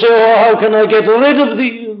 And you'll say, oh, how can I get rid of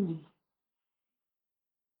these?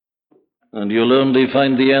 And you'll only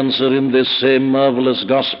find the answer in this same marvelous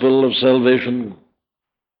gospel of salvation.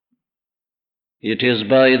 It is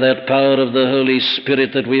by that power of the Holy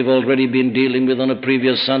Spirit that we've already been dealing with on a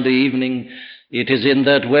previous Sunday evening. It is in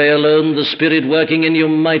that way alone, the Spirit working in you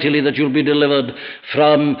mightily, that you'll be delivered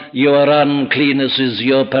from your uncleannesses,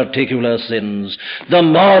 your particular sins. The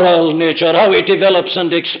moral nature, how it develops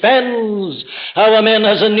and expands, how a man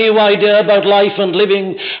has a new idea about life and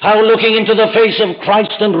living, how looking into the face of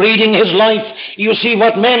Christ and reading his life, you see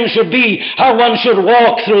what men should be, how one should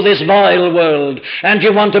walk through this vile world, and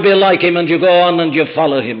you want to be like him, and you go on and you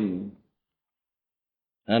follow him.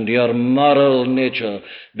 And your moral nature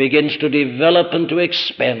begins to develop and to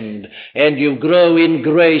expand, and you grow in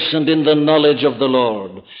grace and in the knowledge of the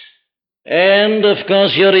Lord. And, of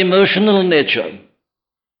course, your emotional nature.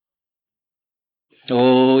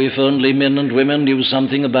 Oh, if only men and women knew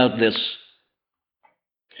something about this.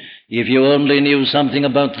 If you only knew something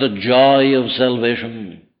about the joy of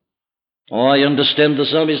salvation. Oh, I understand the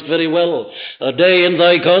psalmist very well. A day in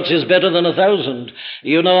thy courts is better than 1,000.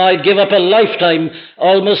 You know, I'd give up a lifetime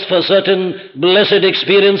almost for certain blessed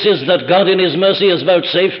experiences that God in his mercy has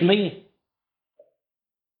vouchsafed me.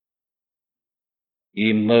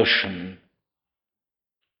 Emotion.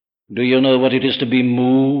 Do you know what it is to be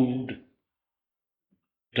moved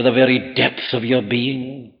to the very depths of your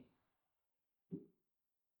being?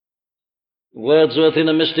 Wordsworth, in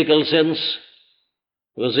a mystical sense,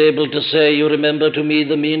 was able to say, you remember, to me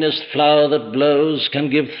the meanest flower that blows can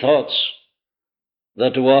give thoughts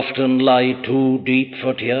that too often lie too deep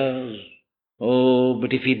for tears. Oh,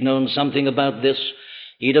 but if he'd known something about this,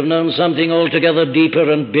 he'd have known something altogether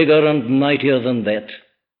deeper and bigger and mightier than that.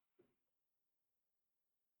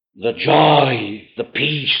 The joy, the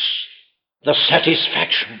peace, the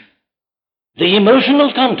satisfaction, the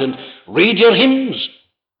emotional content. Read your hymns.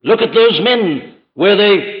 Look at those men. Were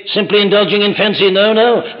they simply indulging in fancy?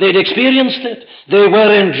 No, they'd experienced it. They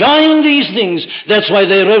were enjoying these things. That's why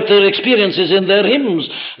they wrote their experiences in their hymns.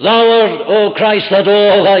 Thou art, O Christ, that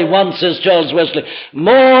all I want, says Charles Wesley.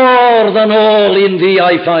 More than all in thee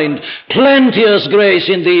I find. Plenteous grace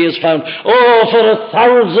in thee is found. Oh, for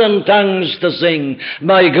 1,000 tongues to sing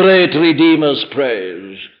my great Redeemer's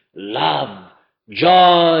praise. Love,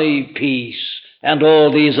 joy, peace, and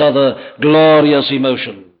all these other glorious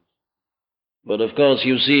emotions. But of course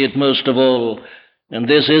you see it most of all, and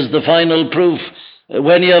this is the final proof,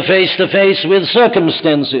 when you're face to face with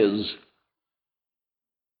circumstances.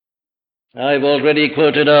 I've already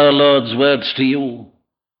quoted our Lord's words to you.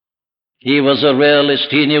 He was a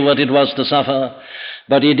realist. He knew what it was to suffer.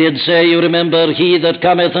 But he did say, you remember, he that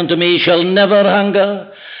cometh unto me shall never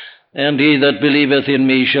hunger, and he that believeth in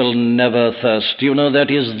me shall never thirst. You know,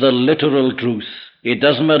 that is the literal truth. It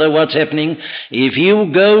doesn't matter what's happening. If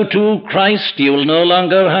you go to Christ, you'll no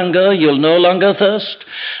longer hunger, you'll no longer thirst.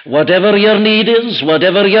 Whatever your need is,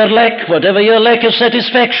 whatever your lack of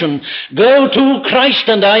satisfaction, go to Christ,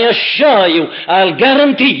 and I assure you, I'll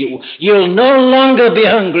guarantee you, you'll no longer be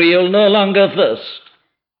hungry, you'll no longer thirst.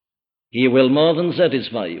 He will more than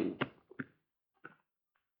satisfy you.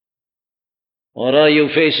 Or are you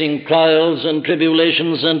facing trials and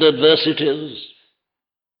tribulations and adversities?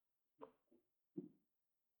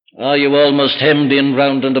 Are you almost hemmed in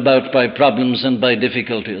round and about by problems and by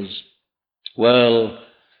difficulties? Well,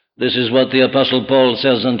 this is what the Apostle Paul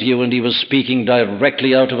says unto you, and he was speaking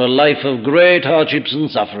directly out of a life of great hardships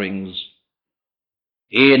and sufferings.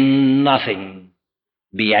 In nothing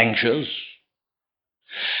be anxious.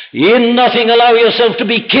 In nothing allow yourself to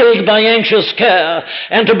be killed by anxious care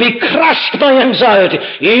and to be crushed by anxiety.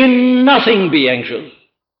 In nothing be anxious.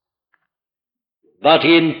 But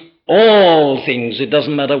in all things, it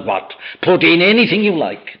doesn't matter what. Put in anything you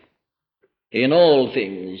like. In all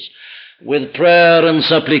things, with prayer and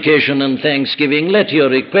supplication and thanksgiving, let your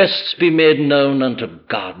requests be made known unto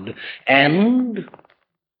God. And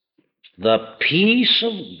the peace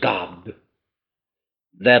of God,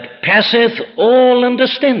 that passeth all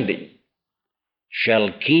understanding,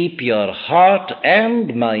 shall keep your heart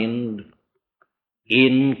and mind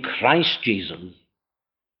in Christ Jesus.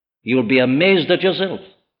 You'll be amazed at yourself.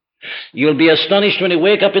 You'll be astonished when you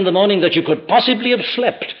wake up in the morning that you could possibly have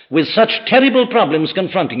slept with such terrible problems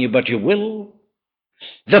confronting you, but you will.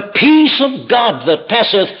 The peace of God that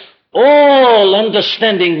passeth All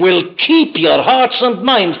understanding will keep your hearts and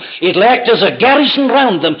minds. It'll act as a garrison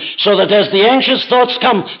round them, so that as the anxious thoughts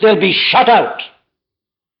come, they'll be shut out.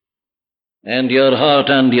 And your heart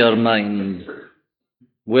and your mind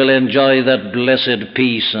will enjoy that blessed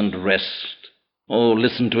peace and rest. Oh,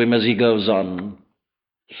 listen to him as he goes on.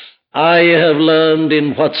 I have learned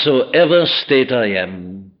in whatsoever state I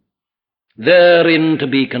am, therein to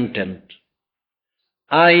be content.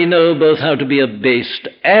 I know both how to be abased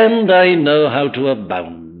and I know how to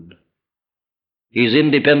abound. He's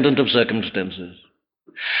independent of circumstances.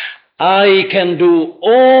 I can do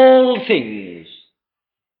all things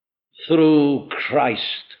through Christ,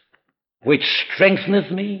 which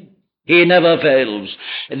strengtheneth me. He never fails.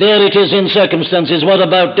 There it is in circumstances. What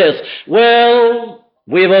about death? Well,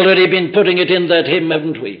 we've already been putting it in that hymn,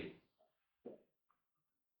 haven't we?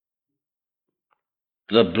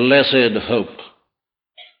 The blessed hope.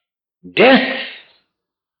 Death,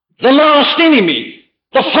 the last enemy,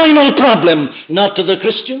 the final problem, not to the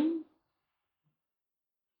Christian.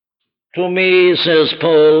 To me, says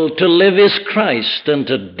Paul, to live is Christ, and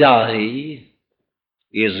to die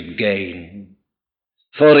is gain.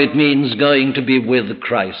 For it means going to be with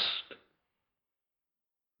Christ,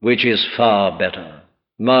 which is far better.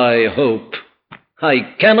 My hope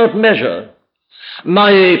I cannot measure.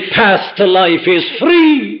 My path to life is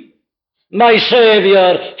free. My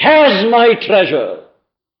Savior has my treasure,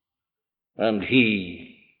 and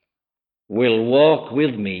He will walk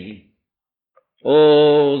with me.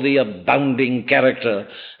 Oh, the abounding character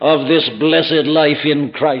of this blessed life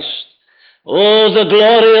in Christ. Oh, the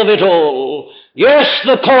glory of it all. Yes,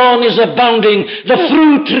 the corn is abounding. The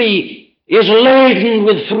fruit tree is laden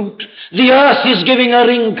with fruit. The earth is giving her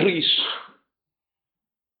increase.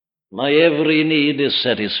 My every need is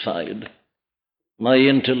satisfied. My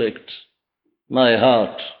intellect, my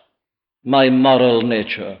heart, my moral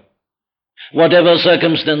nature. Whatever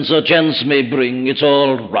circumstance or chance may bring, it's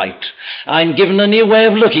all right. I'm given a new way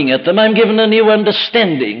of looking at them. I'm given a new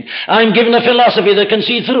understanding. I'm given a philosophy that can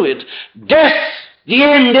see through it. Death, the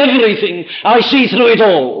end, everything, I see through it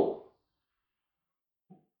all.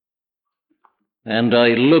 And I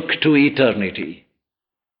look to eternity,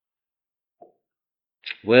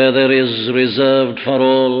 where there is reserved for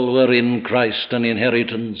all who are in Christ an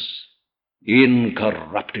inheritance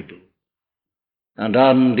incorruptible and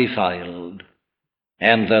undefiled,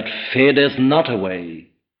 and that fadeth not away,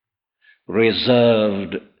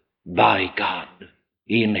 reserved by God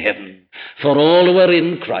in heaven for all who are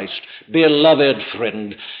in Christ. Beloved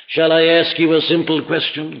friend, shall I ask you a simple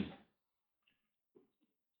question?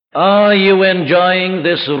 Are you enjoying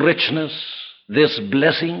this richness, this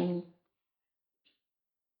blessing?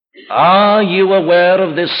 Are you aware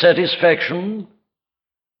of this satisfaction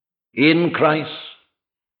in Christ?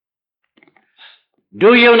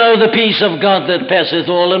 Do you know the peace of God that passeth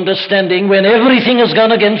all understanding when everything has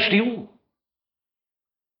gone against you?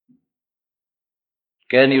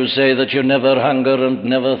 Can you say that you never hunger and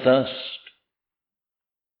never thirst?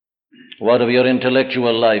 What of your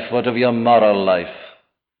intellectual life? What of your moral life?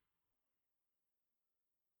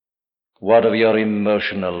 What of your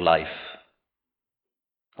emotional life?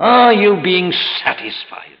 Are you being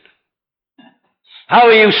satisfied? How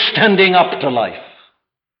are you standing up to life?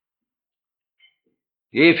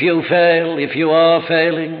 If you fail, if you are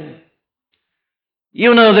failing,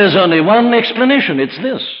 you know there's only one explanation. It's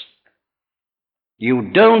this.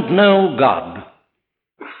 You don't know God.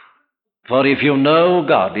 For if you know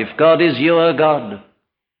God, if God is your God,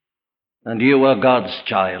 and you are God's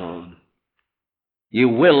child, you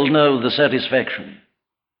will know the satisfaction.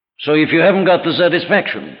 So if you haven't got the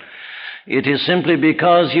satisfaction, it is simply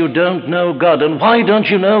because you don't know God. And why don't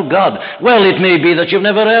you know God? Well, it may be that you've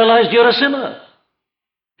never realized you're a sinner.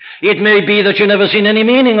 It may be that you've never seen any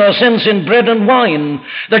meaning or sense in bread and wine,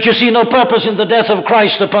 that you see no purpose in the death of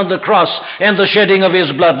Christ upon the cross and the shedding of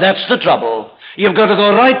His blood. That's the trouble. You've got to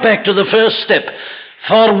go right back to the first step.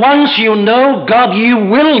 For once you know God, you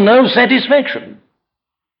will know satisfaction.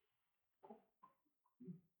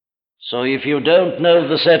 So if you don't know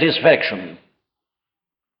the satisfaction,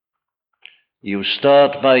 you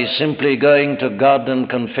start by simply going to God and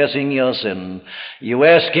confessing your sin. You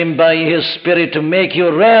ask Him by His Spirit to make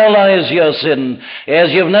you realize your sin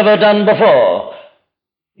as you've never done before.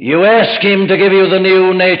 You ask Him to give you the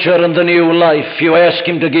new nature and the new life. You ask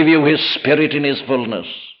Him to give you His Spirit in His fullness.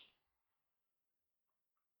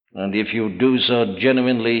 And if you do so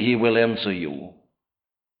genuinely, He will answer you.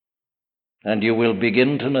 And you will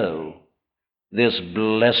begin to know this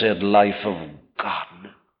blessed life of God.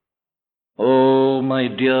 Oh, my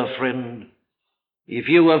dear friend, If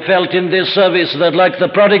you have felt in this service that, like the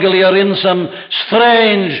prodigal, you are in some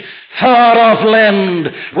strange, far-off land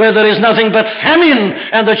where there is nothing but famine,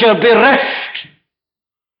 and that you're bereft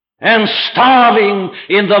and starving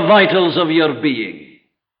in the vitals of your being,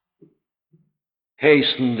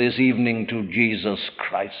 hasten this evening to Jesus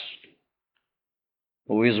Christ,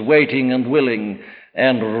 who is waiting and willing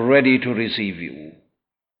and ready to receive you,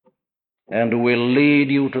 and who will lead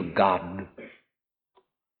you to God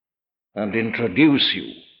and introduce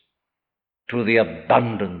you to the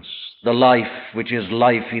abundance, the life which is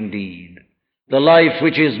life indeed, the life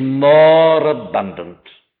which is more abundant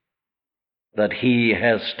that he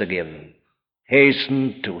has to give.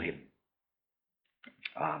 Hasten to him.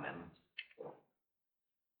 Amen.